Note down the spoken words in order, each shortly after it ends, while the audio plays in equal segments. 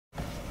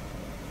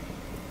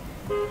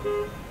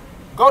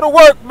Go to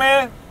work,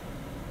 man.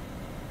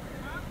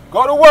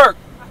 Go to work.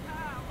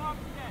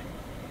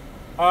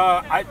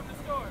 I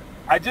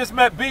just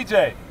met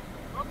BJ.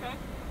 Okay.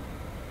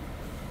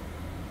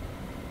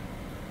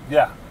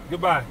 Yeah.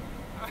 Goodbye.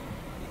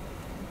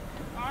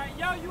 All right,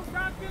 yo, you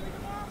from Philly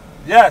tomorrow?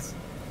 Yes.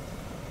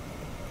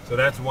 So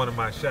that's one of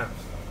my chefs.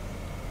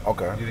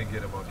 Okay. You didn't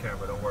get him on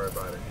camera. Don't worry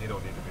about it. He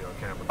don't need to be on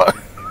camera.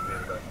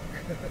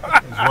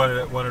 He's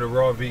one of the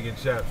raw vegan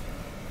chefs.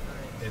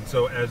 And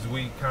so as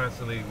we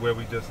constantly, where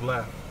we just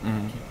left,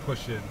 keep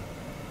pushing,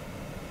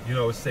 you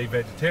know, say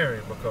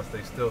vegetarian because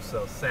they still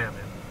sell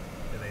salmon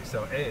and they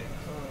sell eggs.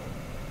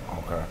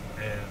 Okay.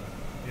 And,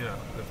 you know,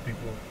 because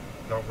people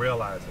don't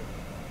realize it.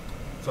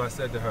 So I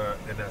said to her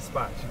in that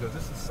spot, she goes,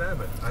 this is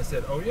salmon. I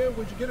said, oh yeah,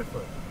 where'd you get it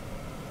from?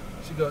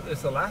 She goes,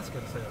 it's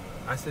Alaskan salmon.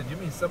 I said, you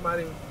mean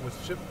somebody was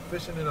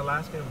fishing in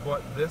Alaska and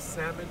bought this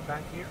salmon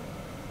back here?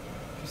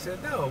 She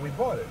said, no, we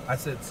bought it. I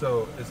said,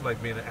 so it's like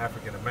being an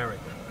African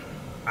American.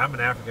 I'm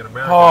an African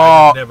American.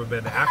 I've never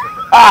been to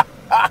Africa.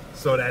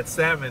 So that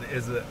salmon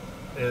is an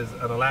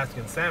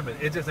Alaskan salmon.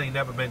 It just ain't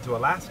never been to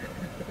Alaska.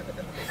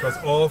 Because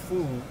all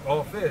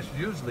fish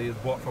usually is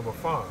bought from a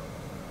farm.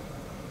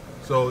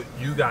 So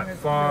you got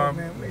farm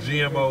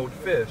GMO'd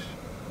fish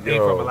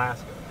ain't from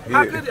Alaska.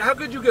 How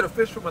could you get a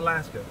fish from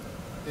Alaska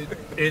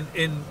in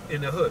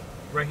the hood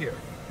right here?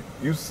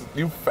 You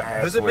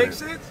fast. Does it make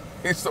sense?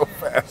 He's so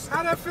fast.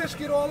 How that fish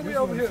get all the way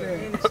over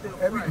here?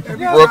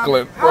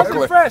 Brooklyn. How's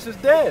it fresh? It's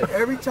dead.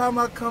 Every time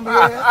I come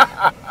here,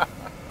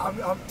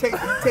 I'm take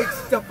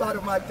stuff out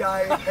of my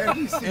diet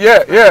every single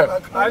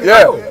time.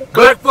 Yeah.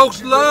 Black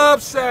folks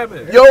love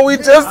salmon. Yo, me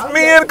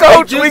and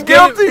Coach, we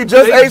guilty.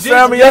 Just ate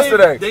salmon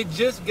yesterday. They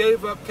just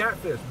gave up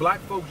catfish.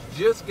 Black folks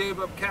just gave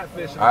up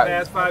catfish in the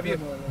past 5 years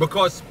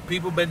because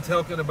people been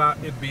talking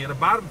about it being a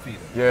bottom feeder.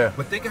 Yeah.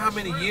 But think of how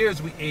many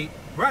years we ate.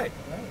 Right.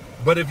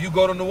 But if you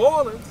go to New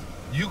Orleans,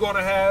 you're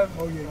gonna have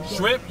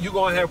shrimp. You're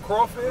gonna have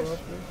crawfish.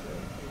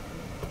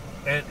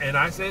 And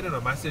I say to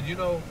them, I said, you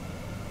know,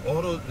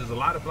 there's a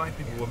lot of black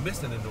people who were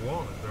missing in New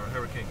Orleans during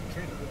Hurricane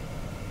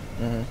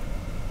Katrina.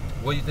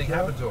 What do you think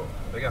happened to them?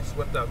 They got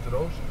swept out to the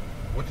ocean.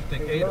 What do you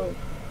think ate them?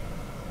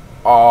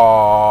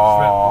 Oh.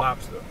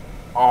 Shrimp, lobster.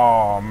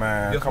 Oh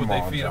man, Guess come what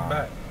on, they feed John. them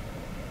back?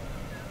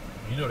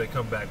 You know they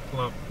come back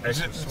plump,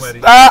 extra sweaty.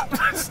 Stop!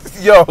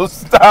 Yo,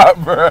 stop,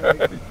 bro.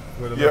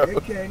 Yo. They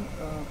can,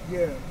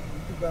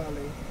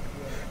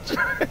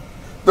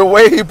 the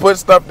way he put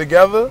stuff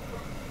together.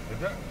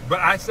 But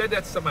I said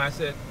that to somebody. I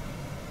said,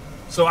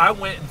 so I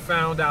went and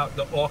found out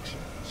the auction.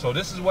 So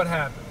this is what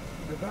happened.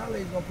 The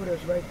valet's gonna put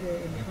us right there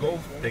in the place,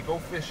 right? They go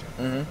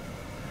fishing.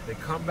 They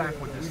come back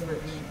with this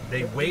fish.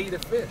 They weigh the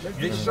fish.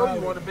 They show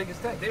you on the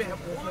biggest tank. They have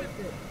one.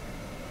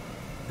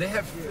 They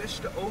have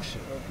fished the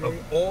ocean of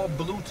all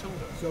blue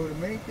tuna. So the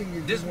main thing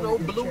is there's no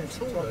blue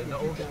tuna in the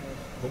ocean.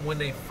 But when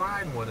they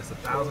find one, it's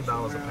 $1,000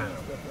 a pound.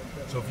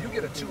 So if you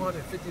get a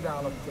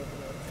 $250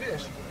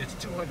 fish, it's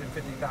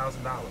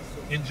 $250,000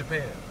 in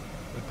Japan.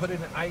 We put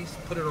it in ice,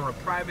 put it on a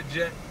private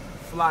jet,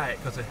 fly it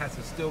because it has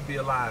to still be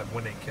alive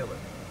when they kill it.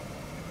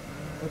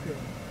 Okay.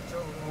 So,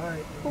 all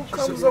right. Who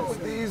comes up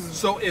with these?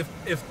 So if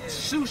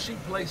sushi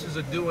places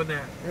are doing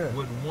that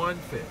with one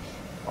fish,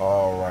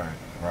 all right.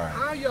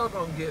 How y'all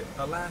gonna get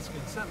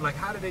Alaskan salmon? Like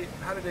how do they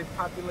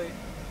populate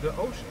the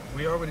ocean?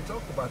 We already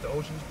talked about the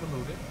ocean's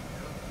polluted.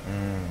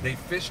 They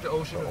fish the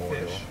ocean of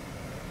fish.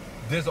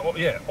 There's all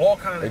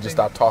kind of. They just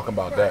stopped talking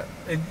about that.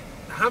 And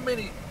how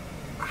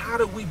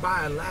do we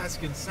buy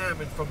Alaskan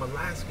salmon from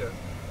Alaska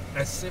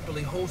as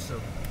simply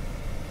wholesome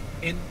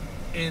in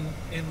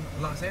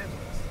Los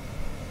Angeles?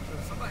 So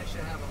somebody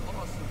should have a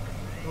lawsuit.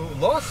 Well,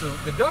 lawsuit?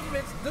 The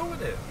government's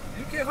doing it.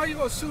 You can't. How you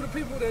gonna sue the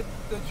people that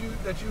you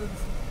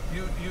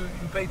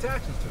pay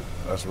taxes to?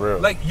 That's real.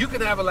 Like you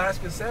can have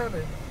Alaskan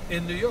salmon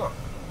in New York,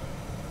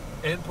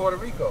 in Puerto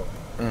Rico,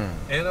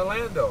 in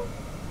Orlando.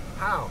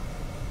 How?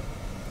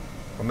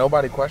 Well,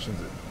 nobody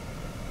questions it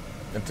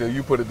until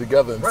you put it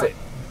together and say.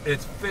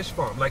 It's fish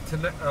farm, like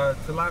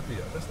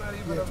tilapia. That's not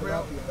even a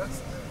real. That's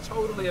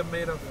totally a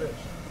made-up fish.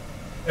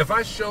 If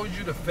I showed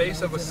you the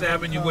face of a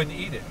salmon, you wouldn't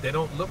eat it. They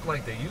don't look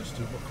like they used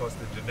to because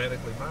they're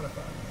genetically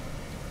modified.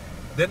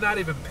 They're not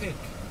even pink.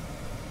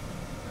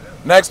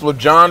 Next, with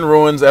John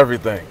ruins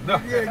everything. No.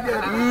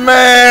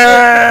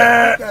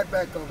 Man.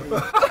 Back over here.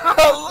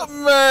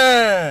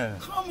 Man.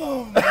 Come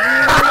on, man.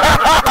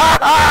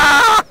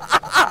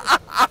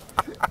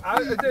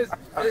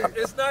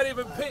 It's not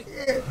even pink.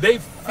 They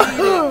feed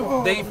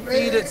it. They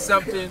feed it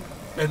something,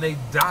 and they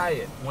dye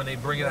it when they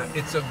bring it out.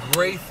 It's a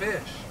gray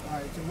fish. All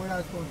right, so what am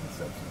I supposed to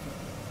substitute?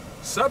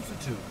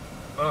 Substitute?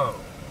 Oh.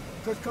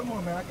 Because come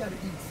on, man, I gotta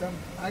eat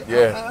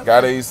something.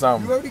 Gotta eat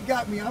something. You already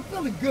got me. I'm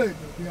feeling good,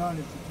 to be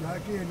honest with you. I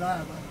can't lie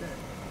about that.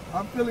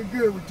 I'm feeling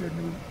good with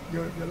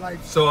your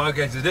life. So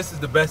okay, so this is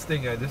the best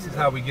thing. This is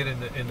how we get in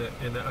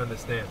the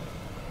understanding.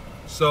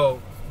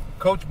 So,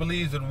 Coach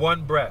believes in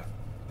one breath.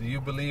 Do you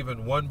believe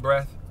in one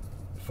breath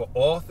for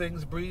all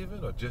things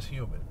breathing or just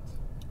humans?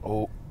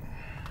 Oh.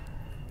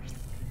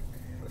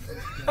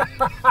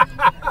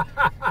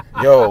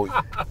 Yo,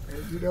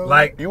 You know,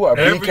 Like you are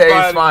BK's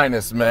everybody-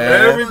 finest,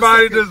 man.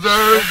 Everybody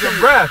deserves a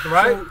breath,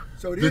 right?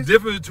 So The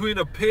difference between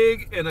a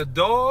pig and a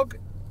dog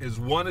is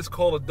one is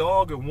called a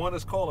dog and one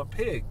is called a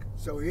pig.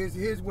 So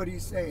here's what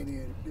he's saying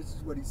here. This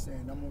is what he's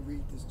saying. I'm gonna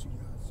read this to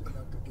y'all so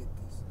y'all can get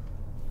this.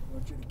 I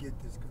want you to get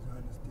this because I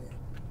understand.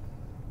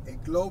 A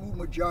global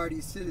majority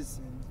of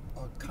citizens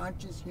are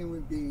conscious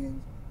human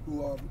beings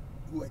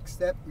who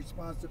accept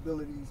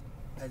responsibilities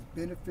as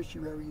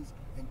beneficiaries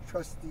and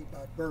trustees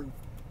by birth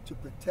to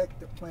protect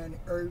the planet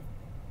Earth,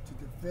 to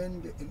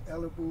defend the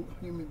inalienable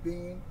human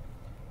being,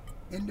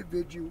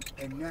 individual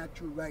and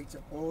natural rights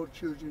of all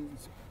children,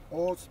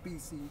 all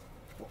species,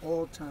 for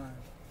all time,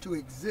 to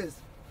exist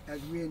as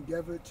we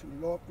endeavor to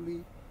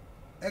lawfully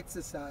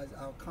exercise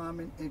our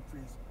common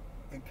interests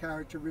and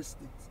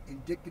characteristics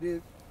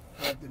indicative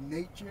of the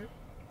nature,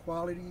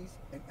 qualities,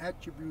 and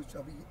attributes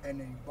of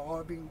an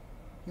evolving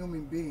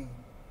human being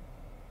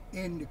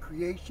in the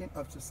creation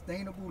of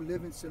sustainable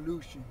living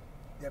solutions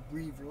that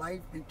breathe life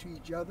into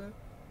each other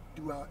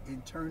through our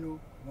internal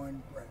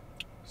one breath.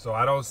 So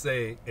I don't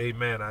say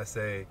amen, I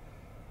say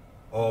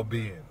all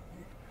being.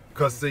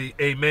 Because see,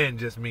 amen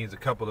just means a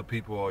couple of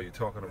people, or you're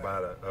talking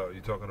about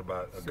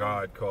a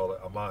God called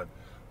Aman.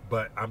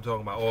 But I'm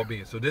talking about all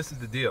being. So this is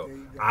the deal.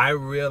 I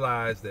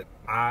realize that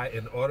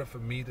in order for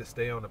me to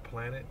stay on the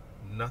planet,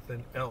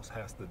 nothing else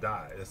has to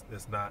die.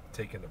 It's not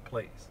taking the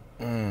place.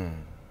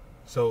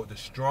 So the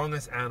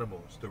strongest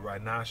animals, the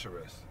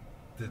rhinoceros,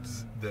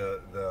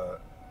 the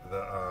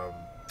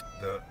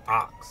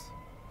ox,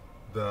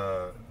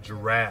 the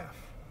giraffe,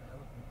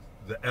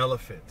 the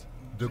elephant,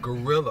 the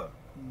gorilla,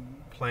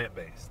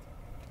 plant-based.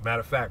 Matter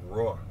of fact,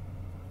 raw.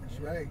 That's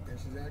right.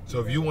 That's exactly. So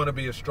if you want to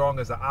be as strong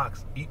as an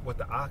ox, eat what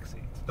the ox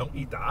eats. Don't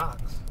eat the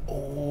ox.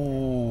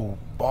 Oh,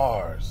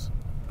 bars.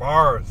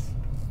 Bars.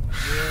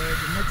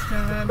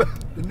 Yeah,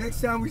 the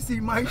next time we see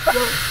Maestro,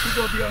 he's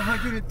gonna be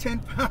 110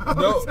 pounds.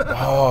 No,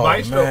 Oh,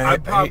 Maestro, man. I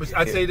promise.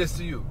 I say this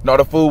to you. No,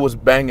 the food was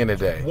banging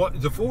today.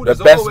 The food The is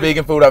best always,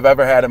 vegan food I've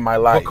ever had in my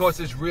life. because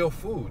it's real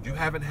food. You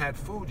haven't had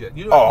food yet.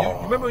 You know, you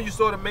remember when you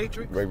saw The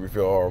Matrix? Make me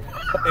feel horrible.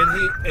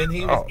 And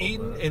he was Oh,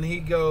 eating, man. and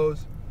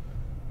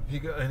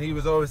he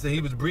was always saying,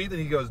 he was breathing.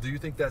 He goes, "Do you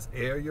think that's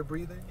air you're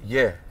breathing?"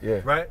 Yeah, yeah.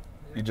 Right.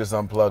 You just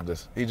unplugged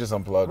us. He just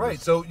unplugged Right.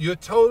 us. So you're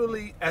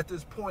totally at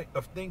this point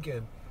of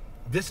thinking,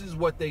 this is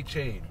what they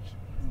changed.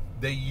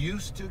 They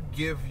used to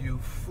give you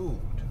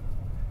food,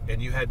 and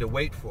you had to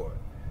wait for it.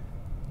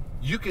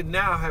 You can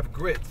now have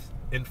grits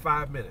in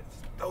 5 minutes.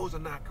 Those are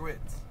not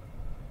grits.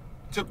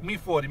 Took me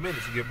 40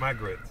 minutes to get my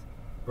grits.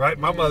 Right.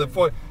 My mother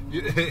 40.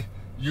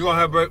 You gonna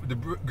have the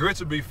grits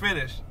will be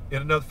finished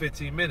in another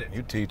 15 minutes.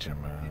 You teaching,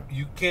 man.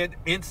 You can't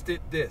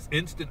instant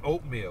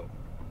oatmeal,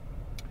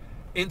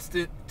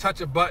 instant touch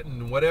a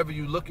button, whatever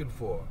you're looking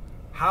for,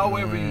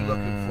 however you're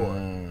looking for.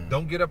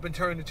 Don't get up and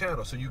turn the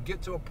channel. So you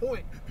get to a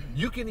point,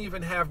 you can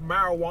even have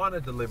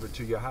marijuana delivered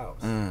to your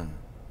house.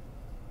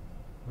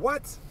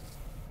 What?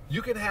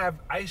 You can have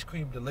ice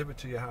cream delivered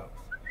to your house.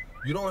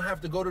 You don't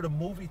have to go to the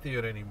movie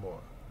theater anymore.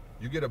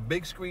 You get a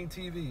big screen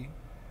TV,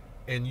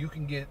 and you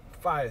can get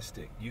Fire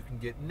Stick, you can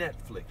get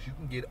Netflix, you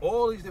can get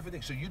all these different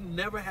things. So you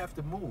never have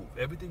to move.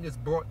 Everything is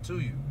brought to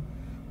you.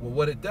 Well,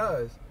 what it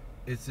does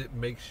is it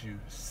makes you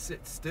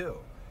sit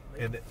still,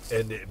 and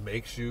it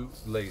makes you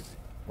lazy.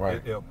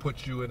 Right. It'll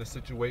put you in a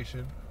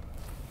situation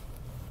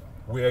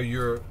where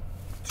you're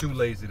too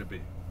lazy to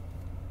be.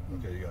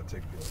 Okay, you gotta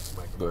take your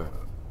microphone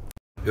out.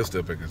 You'll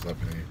still pick us up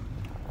in here.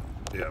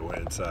 Yeah, we're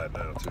inside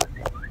now too.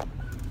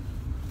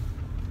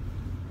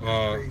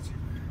 Crazy.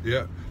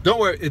 Yeah. Don't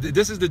worry.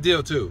 This is the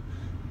deal too.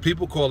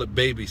 People call it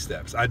baby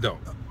steps. I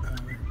don't.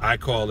 I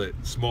call it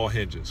small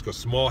hinges, because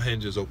small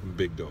hinges open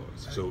big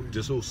doors. So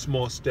just little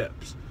small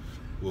steps.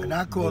 And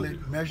I call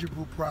it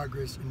measurable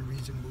progress in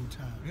reasonable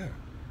time. Yeah.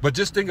 But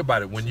just think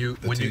about it. When you're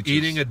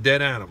eating a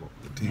dead animal,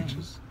 The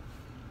teachers.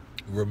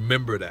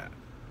 remember that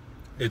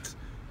it's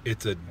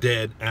a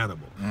dead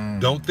animal.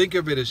 Don't think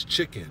of it as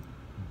chicken,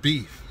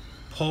 beef,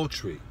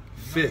 poultry, You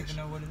fish. don't even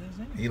know what it is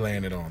anyway. He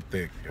laying it on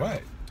thick. yo.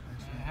 Right.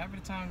 Half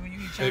of the time when you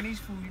eat Chinese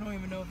food, you don't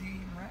even know if you're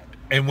eating right.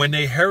 And when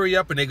they hurry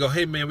up and they go,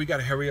 "Hey man, we got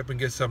to hurry up and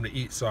get something to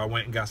eat," so I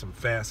went and got some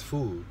fast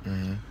food.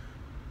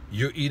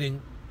 You're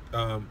eating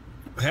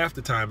half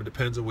the time. It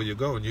depends on where you're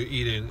going. You're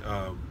eating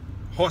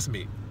horse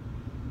meat.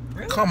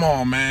 Really? Come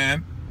on,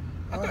 man.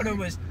 I thought it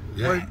was.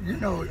 Yeah. Well, you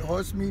know,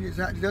 horse meat is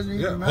not, it doesn't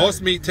even Yeah, matter. horse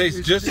meat tastes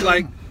It's just still-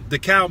 like the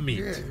cow meat.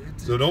 Yeah, it's-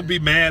 So don't be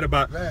mad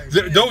about. Right.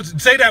 Don't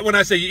say that when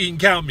I say you're eating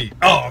cow meat.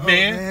 Oh,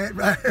 man.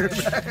 Right.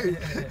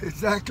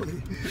 Exactly.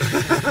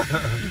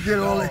 You get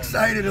all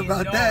excited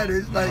about that.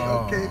 It's like,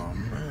 okay. Oh,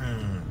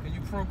 man. Are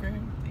you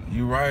programmed?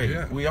 You right.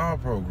 Yeah. We all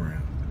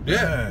programmed.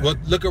 Yeah. Well,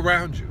 look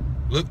around you.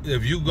 Look,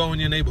 if you go in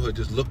your neighborhood,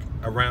 just look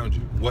around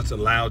you. What's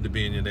allowed to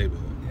be in your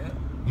neighborhood? Yeah.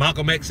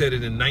 Malcolm X said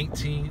it in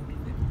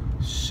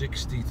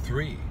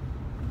 1963.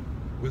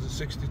 Was it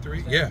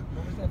 63? Yeah.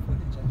 What was that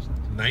footage actually?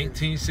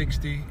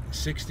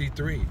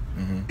 1963.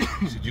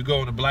 He said, you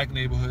go in a black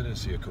neighborhood and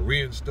see a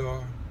Korean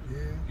store. Yeah.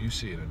 You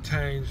see an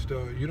Italian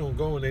store. You don't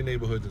go in their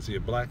neighborhoods and see a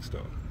black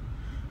store.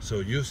 So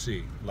you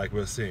see, like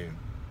we're saying,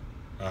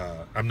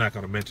 I'm not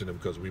going to mention them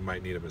because we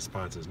might need them as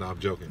sponsors. No, I'm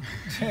joking.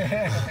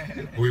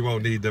 We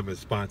won't need them as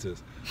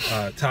sponsors.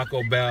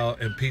 Taco Bell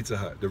and Pizza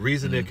Hut. The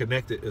reason they're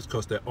connected is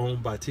because they're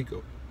owned by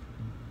Tico,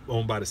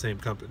 owned by the same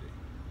company.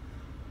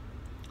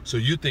 So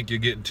you think you're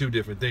getting two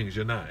different things.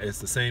 You're not. It's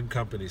the same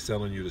company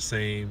selling you the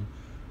same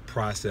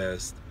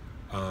processed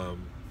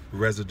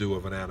residue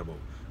of an animal.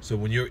 So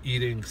when you're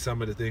eating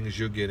some of the things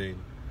you're getting,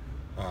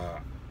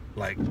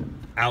 like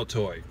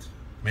Altoids.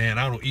 Man,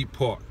 I don't eat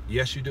pork.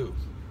 Yes, you do.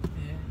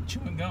 Yeah,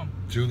 chewing gum.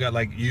 Chewing gum,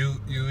 like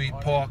you eat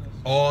pork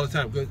all the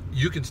time.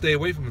 You can stay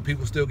away from it.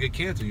 People still get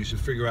cancer. You should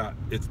figure out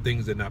it's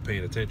things they're not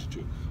paying attention to.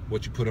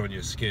 What you put on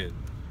your skin,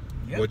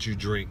 what you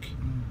drink,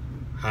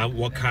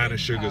 what kind of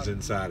sugar's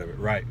inside of it.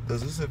 Right.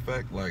 Does this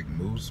affect like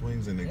mood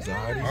swings and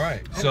anxiety? All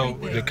right. So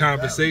the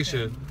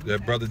conversation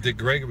that Brother Dick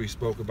Gregory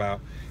spoke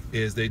about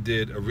is they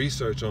did a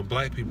research on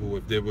black people.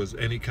 If there was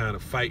any kind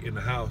of fight in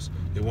the house,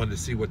 they wanted to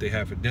see what they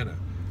had for dinner.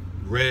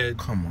 Red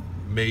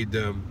made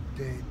them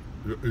Dead.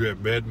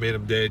 Red made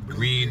them dead.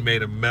 Green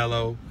made them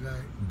mellow. Right.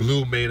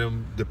 Blue made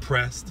them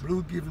depressed.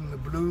 Blue give them the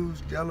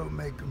blues. Yellow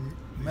make them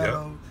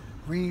mellow.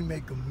 Green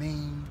make them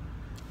mean.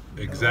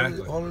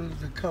 Exactly. All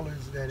of the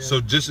colors that.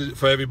 So just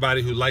for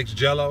everybody who likes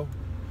Jell-O,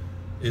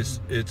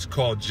 it's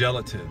called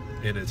gelatin,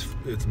 and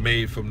it's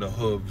made from the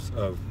hooves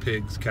of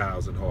pigs,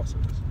 cows, and horses.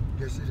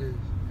 Yes, it is.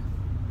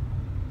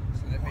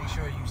 So they make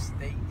sure you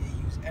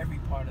use every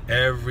part of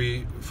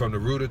it. From the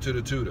rooter to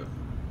the tutor.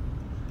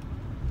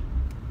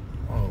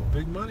 Oh,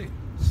 big money.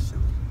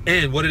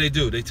 And what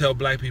do? They tell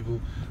black people,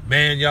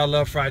 man, y'all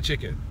love fried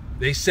chicken.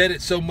 They said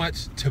it so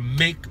much to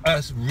make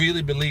us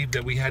really believe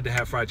that we had to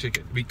have fried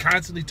chicken. We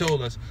constantly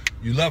told us,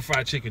 you love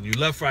fried chicken, you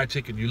love fried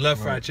chicken, you love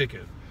fried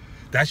chicken.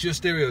 That's your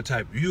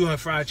stereotype. You have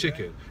fried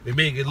chicken. It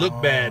make it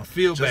look bad,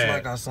 feel just bad.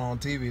 Just like I saw on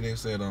TV, they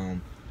said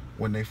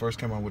when they first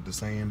came out with the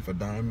saying for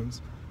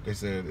diamonds, they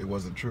said it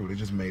wasn't true. They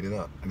just made it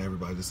up. And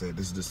everybody just said,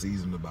 this is the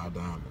season to buy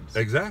diamonds.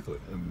 Exactly.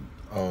 And,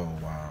 oh,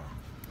 wow.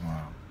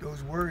 Wow.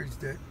 Those words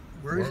have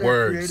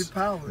creative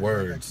power.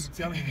 Words. Like I keep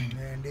telling you,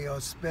 man, they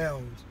are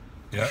spells.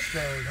 Yeah.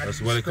 Spells.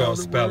 That's what they call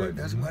spelling.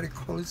 That's why they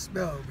call it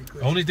spell.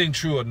 Because only thing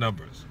true are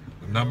numbers.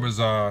 The numbers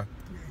are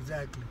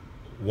exactly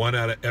 1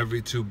 out of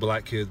every 2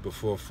 black kids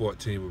before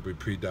 14 will be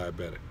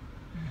pre-diabetic.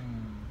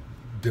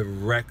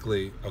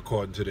 Directly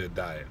according to their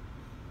diet.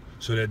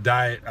 So their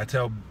diet, I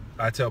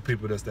tell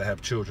people this that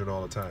have children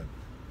all the time.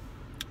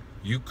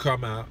 You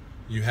come out,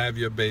 you have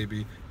your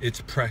baby,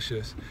 it's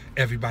precious.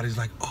 Everybody's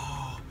like,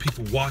 oh,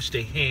 people wash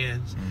their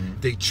hands.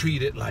 They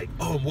treat it like,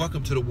 oh,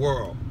 welcome to the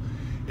world.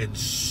 And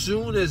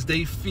soon as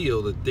they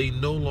feel that they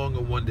no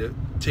longer want to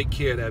take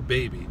care of that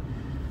baby,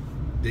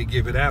 they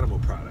give it animal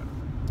product.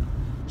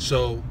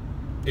 So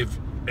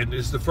and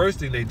it's the first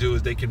thing they do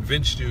is they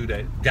convince you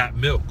that got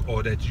milk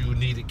or that you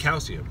needed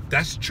calcium.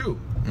 That's true.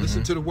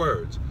 Listen to the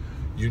words.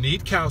 You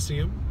need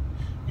calcium,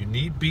 you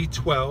need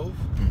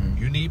B12,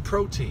 you need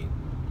protein.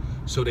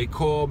 So they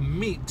call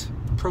meat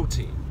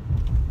protein.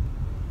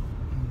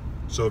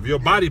 So if you're a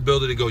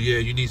bodybuilder, they go, yeah,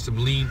 you need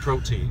some lean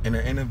protein. In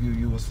an interview,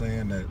 you were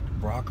saying that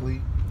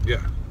broccoli?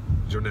 Yeah,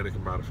 genetically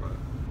modified.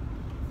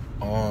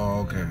 Oh,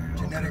 okay.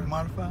 Genetic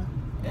modified?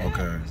 Yeah,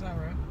 okay. It's all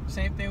right.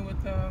 Same thing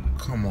with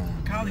come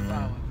on,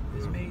 cauliflower. Man.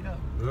 It's made up.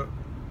 Yeah.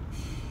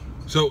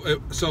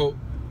 So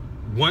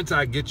once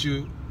I get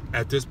you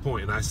at this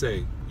point and I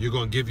say, you're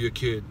going to give your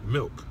kid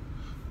milk.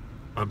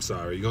 I'm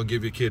sorry, you're going to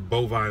give your kid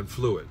bovine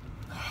fluid.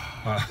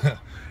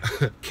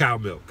 Cow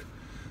milk.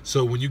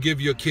 So when you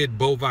give your kid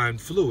bovine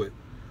fluid,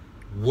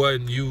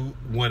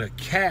 when a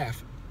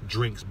calf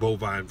drinks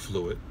bovine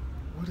fluid.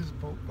 What is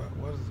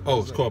bovine? What is it? Oh,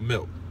 it's called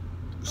milk.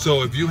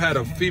 So if you had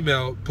a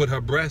female put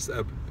her breast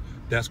up,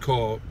 that's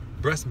called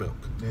breast milk.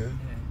 Yeah.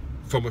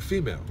 From a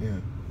female. Yeah.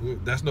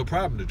 That's no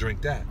problem to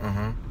drink that.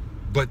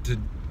 But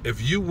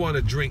if you want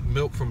to drink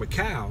milk from a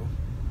cow,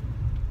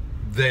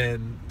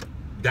 then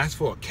that's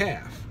for a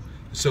calf.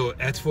 So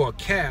that's for a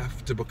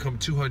calf to become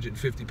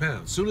 250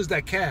 pounds. As soon as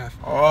that calf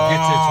gets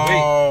its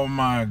weight, oh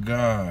my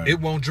God, it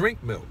won't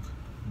drink milk.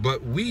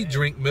 But we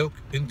drink milk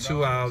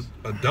into our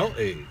adult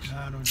age.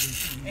 I don't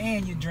drink.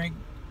 And you drink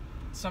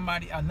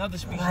another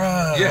species.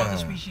 Yeah. Other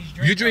species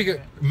drink. You drink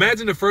it.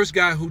 Imagine the first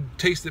guy who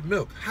tasted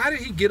milk. How did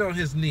he get on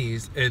his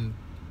knees and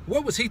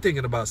what was he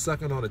thinking about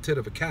sucking on the tit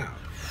of a cow?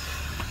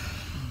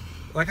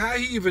 Like, how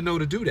did he even know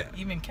to do that?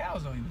 Even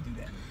cows don't even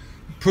do that.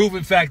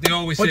 Proven fact, they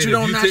always say. But you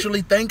don't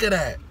naturally think of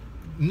that.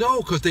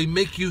 No, because they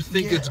make you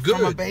think it's good.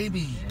 From a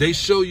baby. They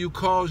show you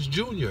Carl's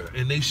Jr.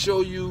 and they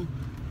show you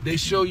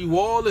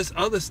all this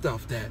other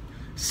stuff that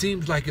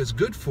seems like it's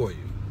good for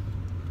you.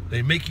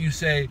 They make you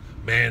say,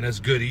 man, that's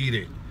good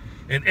eating.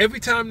 And every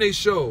time they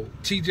show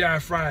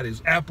TGI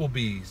Fridays,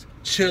 Applebee's,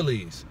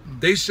 Chili's,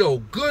 they show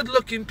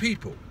good-looking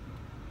people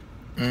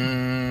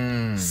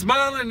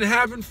smiling and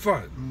having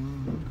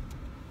fun.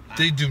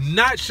 They do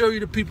not show you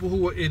the people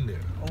who are in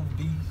there.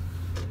 Obese,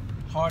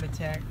 heart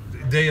attack.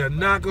 They are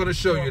not going to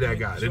show you that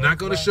guy. They're not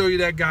going to show you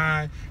that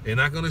guy. They're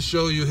not going to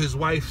show you his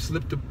wife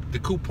slipped the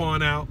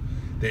coupon out.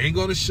 They ain't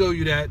going to show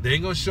you that. They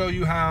ain't going to show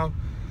you how,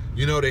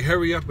 they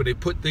hurry up and they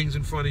put things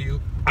in front of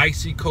you.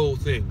 icy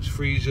cold things,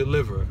 freeze your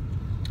liver,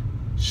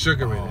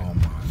 sugar in it,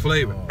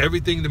 flavor,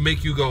 everything to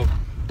make you go,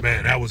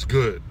 man, that was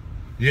good.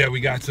 Yeah, we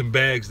got some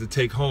bags to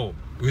take home.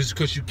 It's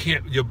because you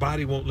can't, your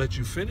body won't let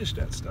you finish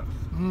that stuff.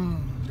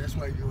 That's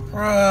why you're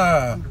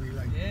Bruh.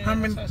 like, I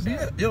mean,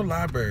 your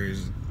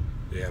libraries.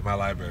 Yeah, my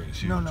library is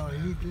huge. no.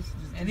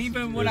 And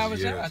even when I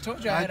was there, I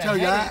told you I had a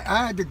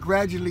I had to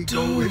gradually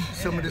go with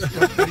some of the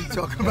stuff that he's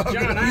talking about.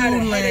 John, I had a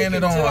You headache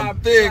landed until on I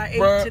thick, ate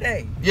bro.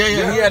 today.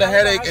 Yeah, he had a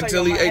headache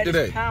until he my ate head is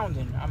today.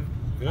 Pounding.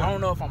 I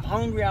don't know if I'm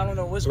hungry. I don't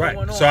know what's going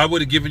on. So I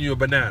would have given you a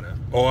banana,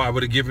 or I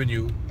would have given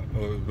you,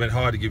 it's been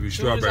hard to give you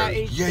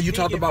strawberries. Yeah, you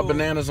talked about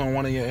bananas on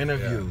one of your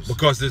interviews.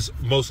 Because it's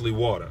mostly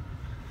water.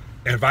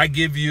 And if I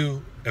give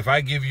you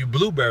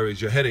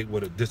blueberries, your headache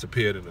would have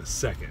disappeared in a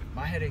second.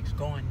 My headache's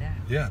going now.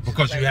 Yeah,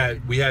 because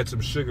we had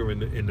some sugar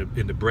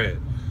in the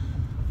bread.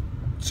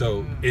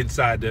 So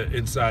inside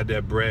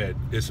that bread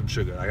is some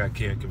sugar. I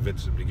can't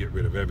convince them to get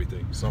rid of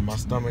everything. So my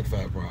stomach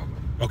fat problem.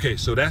 Okay,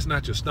 so that's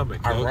not your stomach.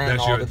 I ran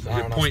that's all the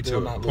time, and point I'm still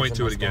to not it. Point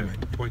to losing it my again.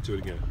 stomach. Point to it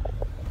again.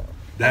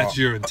 That's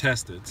your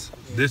intestines.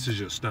 This is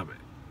your stomach.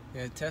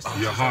 Yeah,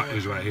 Your heart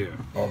is right here.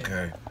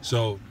 Okay.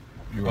 So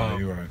You're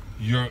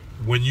right.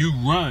 When you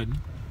run,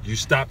 you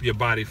stop your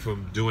body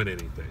from doing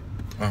anything.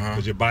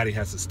 Because your body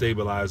has to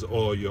stabilize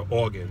all your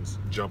organs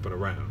jumping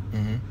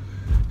around.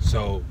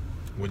 So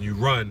when you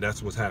run,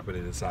 that's what's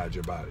happening inside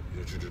your body.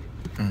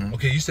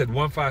 Okay, you said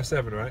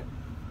 157, right,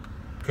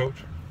 Coach?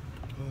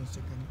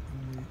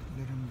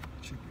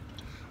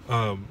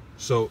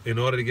 So in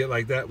order to get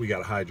like that, we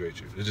gotta hydrate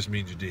you. It just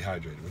means you're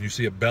dehydrated. When you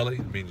see a belly,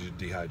 it means you're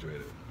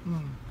dehydrated.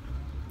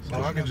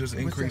 So I can just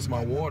increase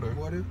my water.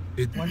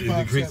 It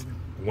increased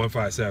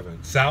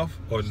 157. South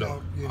or no?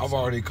 South, yeah, I've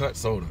already cut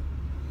soda.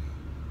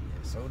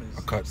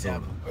 I cut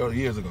soda.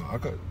 Years ago. I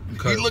cut.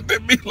 He looked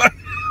at me like.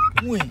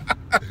 When?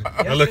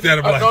 I looked at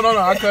him like. No.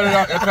 I cut it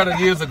out. I cut it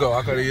years ago.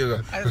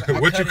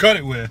 What you cut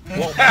it with?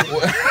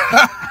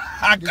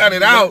 I cut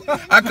it out.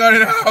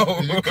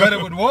 You cut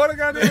it with water,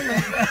 goddamn?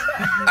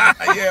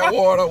 Yeah,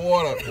 water.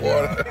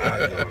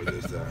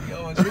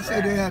 They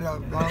say they had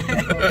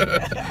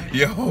a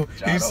Yo,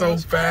 he's so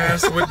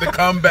fast with the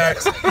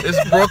comebacks.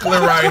 It's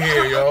Brooklyn right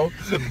here, yo.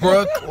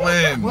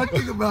 Brooklyn. One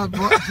thing about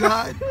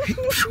John,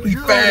 He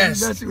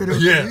fast.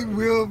 Yeah.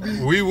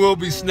 We will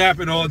be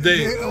snapping all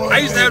day. I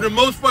used to have the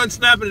most fun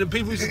snapping, and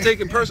people used to take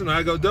it personal.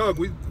 I go, dog,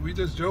 we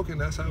just joking.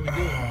 That's how we do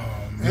it.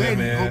 and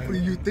man. hopefully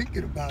you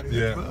thinking about it.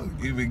 Yeah. Bro.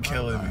 You've been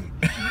killing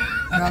me.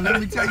 Now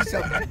let me tell you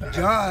something.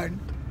 John,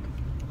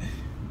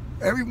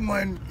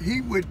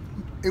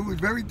 it was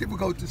very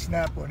difficult to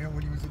snap on him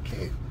when he was a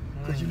kid.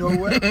 Because you know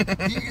what?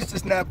 He used to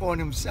snap on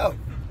himself.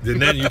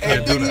 Then you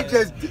can't do that.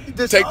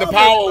 Just Take the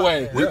power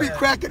away. We be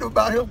cracking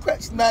about him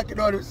smacking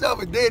on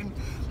himself, and then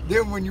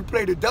when you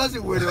play the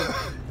dozen with him,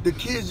 the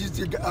kids used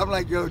to. I'm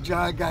like, yo,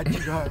 John got you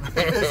done.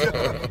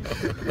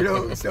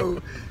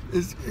 So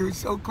it was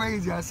so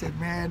crazy. I said,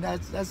 man,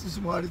 that's the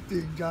smartest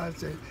thing. John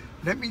said,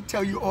 let me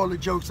tell you all the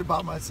jokes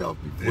about myself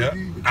before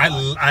you even.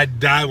 I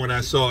died when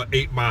I saw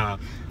 8 Mile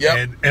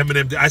and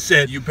Eminem. I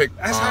said,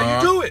 that's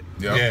how you do it.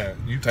 Yep. Yeah,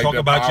 you Take talk the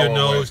about your power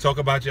nose, away. talk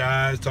about your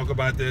eyes, talk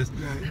about this.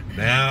 Right.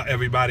 Now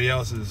everybody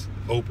else is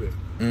open.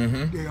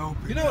 They open.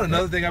 You know what?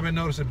 Another thing I've been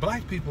noticing: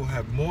 black people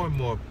have more and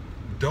more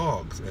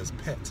dogs as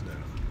pets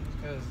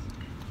now.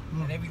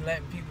 And they be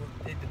letting people,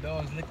 the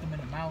dogs lick them in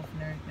the mouth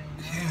and everything.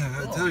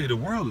 Yeah, I tell you, the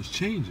world is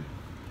changing.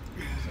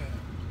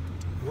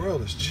 The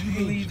world is You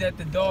changing. believe that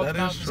the dog's That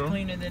mouth is is true.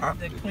 cleaner than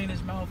the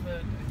cleanest mouth?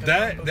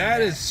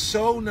 That is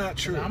so not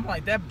true. I'm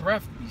like, that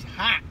breath is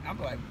hot. I'm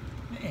like,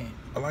 man.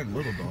 I like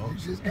little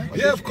dogs.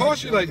 Yeah, of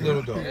course you like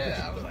little dogs.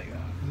 Yeah, I was like,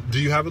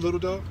 Do you have a little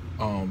dog?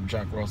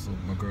 Jack Russell,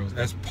 my girl's.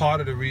 That's part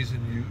of the reason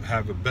you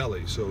have a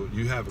belly. So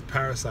you have a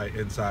parasite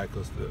inside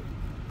because the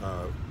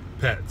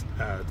pets,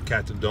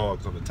 cats and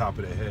dogs on the top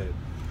of their head,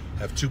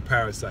 have 2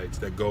 parasites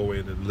that go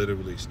in and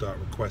literally start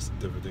requesting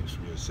different things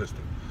from your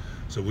system.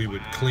 So we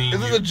would clean. Is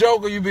this a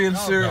joke or you being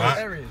serious?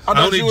 hilarious. I I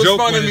thought only you was joke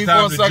funning when me it's for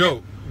time a to second.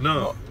 joke.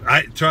 No,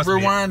 I trust me.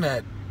 Rewind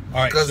that. All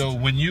right, 'Cause- so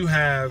when you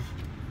have,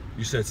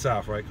 you said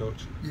South, right,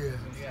 Coach? Yeah. You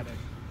gotta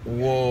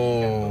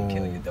Whoa.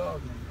 kill your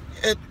dog,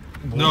 man.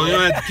 No, you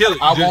don't have to kill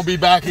it. I won't be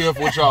back here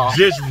with y'all.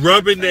 Just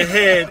rubbing the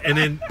head,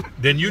 and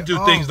then you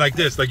do things like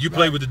this. Like you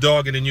play with the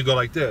dog, and then you go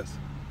like this.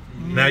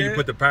 Now you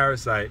put the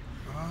parasite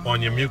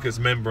on your mucous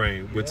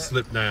membrane, which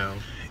slip down,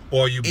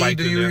 or you bite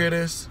Do the you nail. hear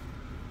this?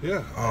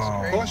 Yeah,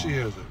 of course she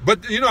hears it.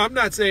 But I'm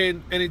not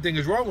saying anything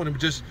is wrong with him.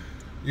 Just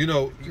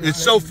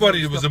it's so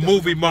funny. It was a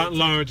movie Martin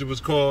Lawrence. It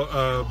was called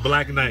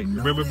Black Knight.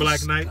 Remember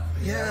Black Knight?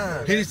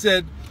 Yeah. He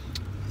said,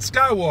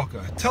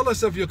 Skywalker, tell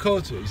us of your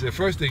culture. He said,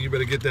 first thing, you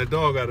better get that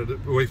dog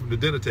away from the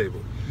dinner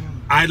table.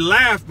 I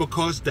laughed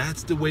because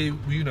that's the way,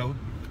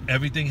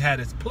 everything had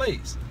its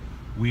place.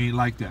 We ain't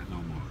like that no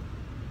more.